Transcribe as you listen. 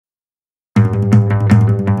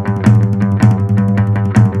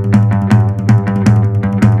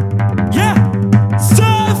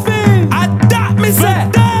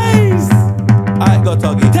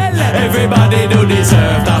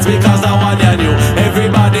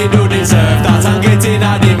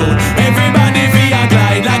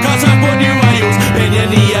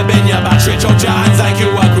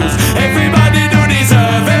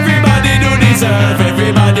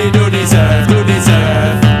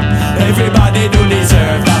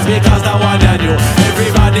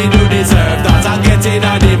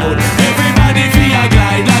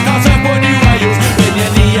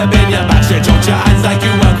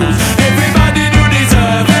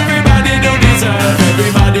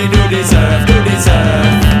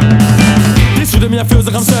feels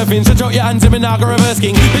like I'm surfing. Stretch out your hands in me now, go reverse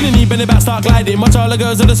king. Bend your knee, bend it back, start gliding. Watch all the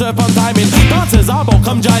girls of the surf on timing. Dancers, our boat,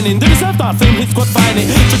 come joining. Do the surf dance, film hit squad finding.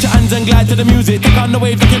 Stretch your hands and glide to the music. Take on the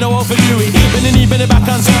wave, looking all for you. Bend your knee, bend it back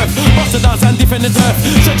and surf. Bust the dance and defend the turf.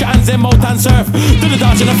 Stretch your hands in mouth and surf. Do the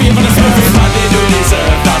dance in the fear for the surf. Everybody do the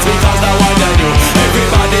surf, that's because the one I do.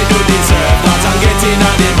 Everybody do the surf, dance and get in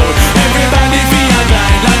on the mood. Everybody feel and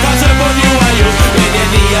glide like a surf on you and you. Bend your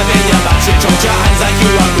knee and bend your back, stretch out your hands like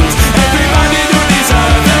you are cruise. Everybody do the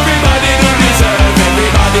surf, everybody do the surf.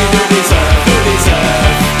 Everybody do the surf, do the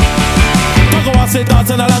surf. Tuggawar sit dance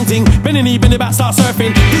and a long thing. Bend your knee, bend it back, start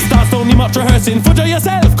surfing. This dance don't need much rehearsing. Fudge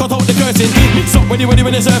yourself, cut out the cursing. Mix up when you're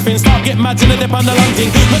surfing. Start getting mad in the dip on the long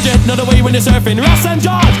thing. Nudge your head another way when you're surfing. Ross and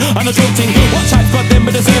George on the throat thing. Watch out, got them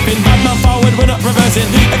with the surfing. Bad man forward, we're not reversing.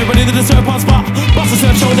 Everybody do the surf on spot. Boss the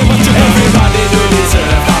surf, show them what you got. Everybody do the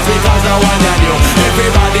surf, that's because the one and you.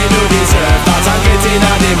 Everybody do the surf, that's and get in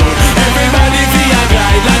on the mood. Everybody feel and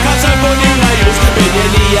glide like a surf on you and use. Bend your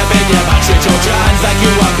knee and bend your back, stretch out your hands like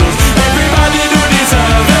you are cruise. Everybody do the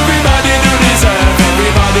surf, everybody do the surf.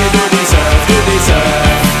 Everybody do the surf, do the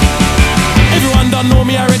surf. Everyone done know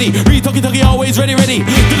me already. Tuggy, always ready.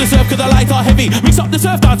 Do the surf cause the lights are heavy. Mix up the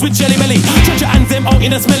surf dance with Shelly Belly. Stretch your hands them out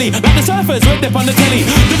in a smelly. Like the surfers with dip on the telly.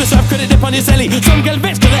 Do the surf credit dip on your celly. Some girl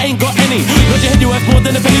bitch cause they ain't got any. Nudge your head you worth more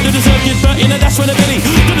than a penny. Do the surf get burnt in a dash from the belly.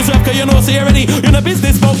 Do the surf cause you know see already. You're in a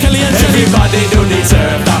business boat Kelly and Shelly. Everybody do the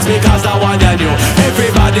surf, that's because the one and you.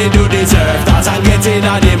 Everybody do the surf, that's and get in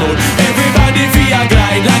on the mood. Everybody feel and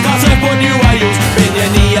glide like a surf on you I use. Bend your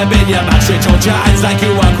knee and bend your back, stretch out your hands like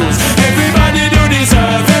you are cruise. Everybody do the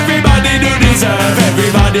surf, everybody do the surf.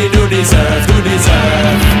 Everybody do the surf, do the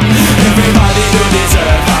surf. Everybody do the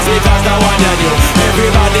surf, that's because the one and you.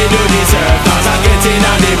 Everybody do the surf, that's and get in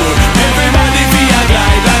on the mood. Everybody feel and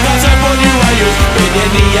glide like a surf on you I use. Bend your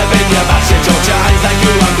knee and bend your back, stretch out your hands like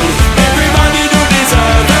you are cruise. Everybody do the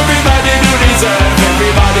surf, everybody do the surf.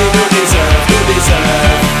 Everybody do the surf, do the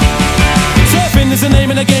surf. Surfing is the name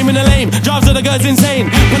of the game in the lane. Drives of the girls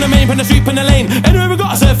insane. Put the main, put the street, put the lane. Anywhere we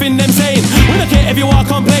got surfing, them sane. We don't care if you are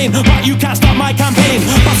complain, but you can't stop my campaign.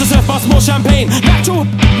 Bust the surf, bust more champagne. Natural,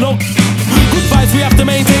 no. Good vibes we have to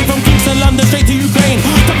maintain. From Kingston, London, straight to Ukraine.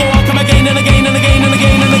 Tuggawar, come again and again and again and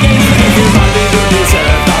again and again and again. Everybody do the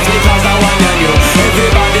surf.